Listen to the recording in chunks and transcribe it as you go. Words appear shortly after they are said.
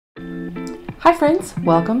Hi friends,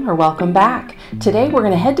 welcome back. Today we're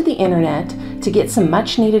going to head to the internet to get some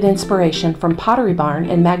much needed inspiration from Pottery Barn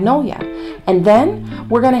and Magnolia. And then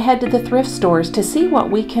we're going to head to the thrift stores to see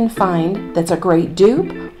what we can find that's a great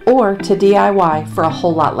dupe or to DIY for a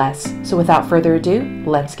whole lot less. So without further ado,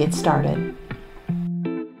 let's get started.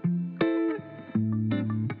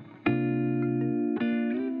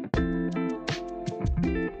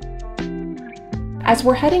 As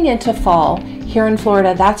we're heading into fall, here in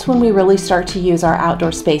Florida, that's when we really start to use our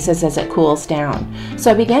outdoor spaces as it cools down. So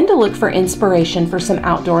I began to look for inspiration for some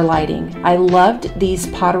outdoor lighting. I loved these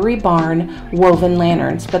Pottery Barn woven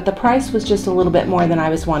lanterns, but the price was just a little bit more than I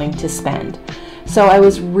was wanting to spend. So I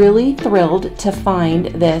was really thrilled to find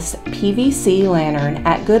this PVC lantern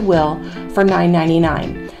at Goodwill for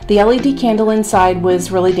 $9.99. The LED candle inside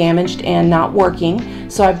was really damaged and not working,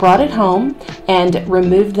 so I brought it home and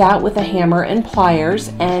removed that with a hammer and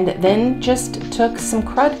pliers, and then just took some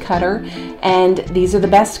crud cutter, and these are the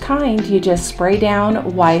best kind. You just spray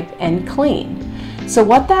down, wipe, and clean. So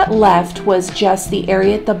what that left was just the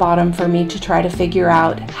area at the bottom for me to try to figure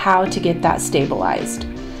out how to get that stabilized.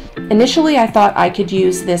 Initially, I thought I could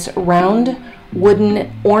use this round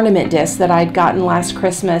wooden ornament disc that I'd gotten last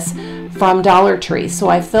Christmas from Dollar Tree. So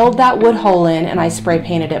I filled that wood hole in and I spray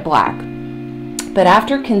painted it black. But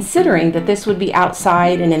after considering that this would be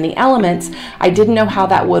outside and in the elements, I didn't know how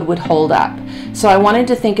that wood would hold up. So I wanted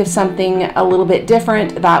to think of something a little bit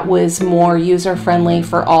different that was more user-friendly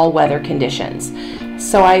for all weather conditions.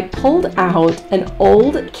 So I pulled out an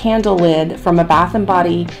old candle lid from a Bath &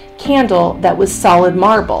 Body candle that was solid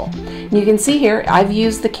marble. You can see here I've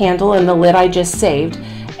used the candle and the lid I just saved,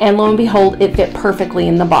 and lo and behold, it fit perfectly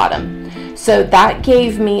in the bottom. So that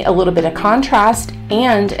gave me a little bit of contrast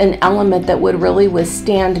and an element that would really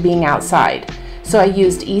withstand being outside. So I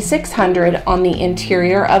used E600 on the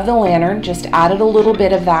interior of the lantern, just added a little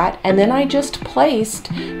bit of that, and then I just placed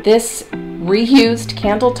this reused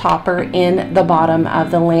candle topper in the bottom of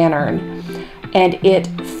the lantern, and it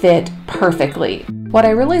fit perfectly. What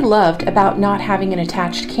I really loved about not having an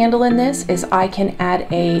attached candle in this is I can add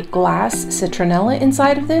a glass citronella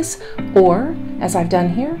inside of this, or, as I've done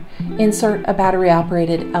here, insert a battery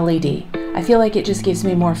operated LED. I feel like it just gives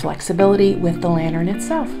me more flexibility with the lantern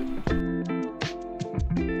itself.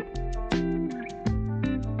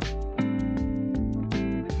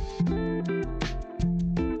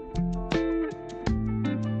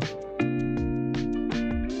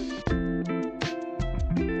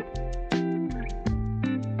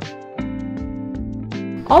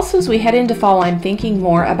 Also, as we head into fall, I'm thinking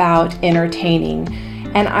more about entertaining,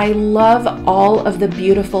 and I love all of the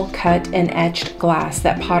beautiful cut and etched glass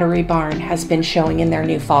that Pottery Barn has been showing in their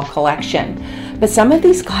new fall collection. But some of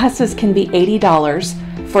these glasses can be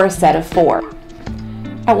 $80 for a set of 4.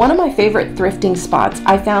 At one of my favorite thrifting spots,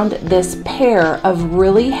 I found this pair of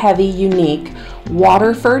really heavy, unique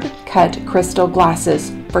Waterford cut crystal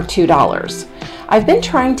glasses for $2. I've been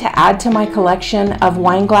trying to add to my collection of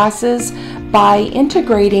wine glasses by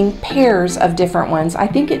integrating pairs of different ones. I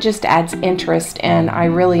think it just adds interest and I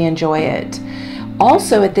really enjoy it.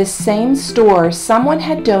 Also at this same store, someone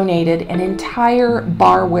had donated an entire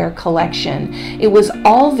barware collection. It was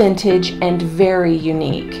all vintage and very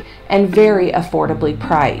unique and very affordably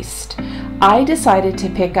priced. I decided to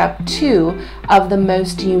pick up 2 of the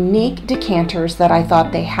most unique decanters that I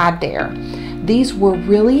thought they had there. These were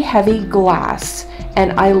really heavy glass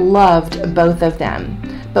and I loved both of them.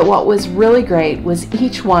 But what was really great was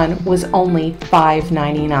each one was only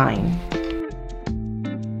 $5.99.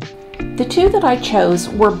 The 2 that I chose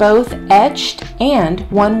were both etched, and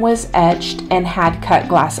one was etched and had cut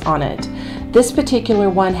glass on it. This particular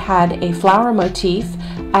one had a flower motif,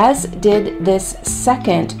 as did this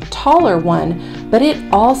second taller one, but it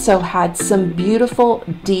also had some beautiful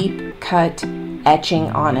deep cut etching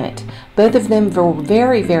on it. Both of them were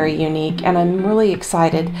very, very unique, and I'm really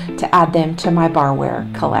excited to add them to my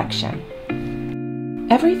barware collection.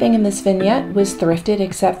 Everything in this vignette was thrifted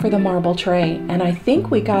except for the marble tray, and I think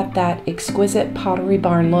we got that exquisite Pottery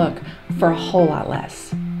Barn look for a whole lot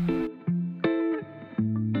less.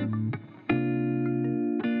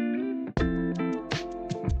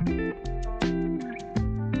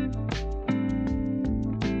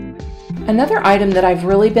 Another item that I've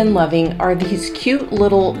really been loving are these cute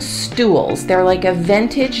little stools. They're like a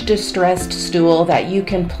vintage distressed stool that you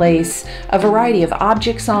can place a variety of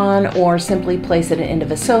objects on or simply place at an end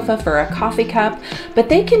of a sofa for a coffee cup, but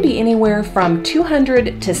they can be anywhere from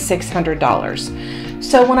 $200 to $600.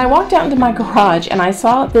 So when I walked out into my garage and I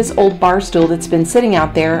saw this old bar stool that's been sitting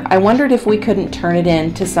out there, I wondered if we couldn't turn it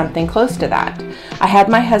into something close to that. I had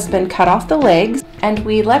my husband cut off the legs and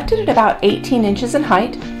we left it at about 18 inches in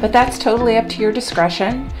height, but that's totally up to your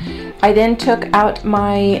discretion. I then took out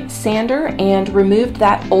my sander and removed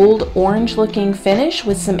that old orange looking finish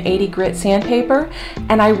with some 80 grit sandpaper,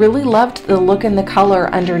 and I really loved the look and the color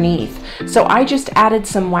underneath. So I just added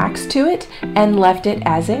some wax to it and left it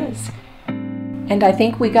as is. And I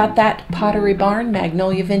think we got that Pottery Barn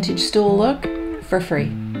Magnolia vintage stool look for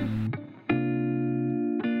free.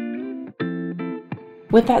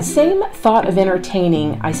 With that same thought of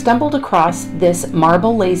entertaining, I stumbled across this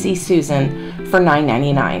marble Lazy Susan for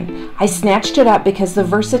 $9.99. I snatched it up because the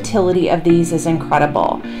versatility of these is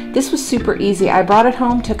incredible. This was super easy. I brought it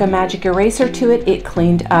home, took a magic eraser to it, it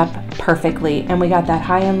cleaned up perfectly, and we got that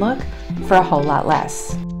high-end look for a whole lot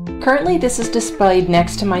less. Currently this is displayed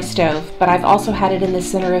next to my stove, but I've also had it in the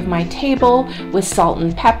center of my table with salt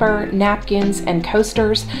and pepper, napkins, and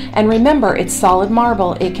coasters. And remember, it's solid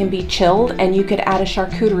marble. It can be chilled and you could add a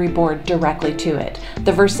charcuterie board directly to it.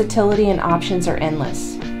 The versatility and options are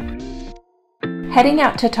endless. Heading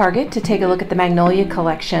out to Target to take a look at the Magnolia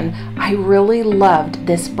collection, I really loved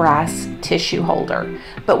this brass tissue holder.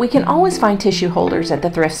 But we can always find tissue holders at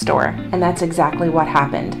the thrift store, and that's exactly what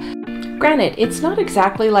happened. Granted, it's not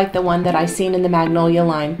exactly like the one that I seen in the Magnolia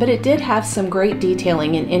line, but it did have some great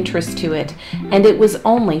detailing and interest to it, and it was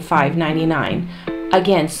only $5.99.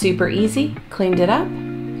 Again, super easy, cleaned it up,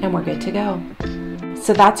 and we're good to go.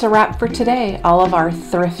 So that's a wrap for today, all of our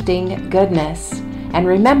thrifting goodness. And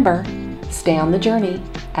remember, stay on the journey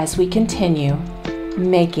as we continue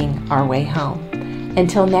making our way home.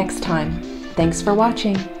 Until next time, thanks for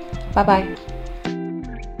watching. Bye-bye.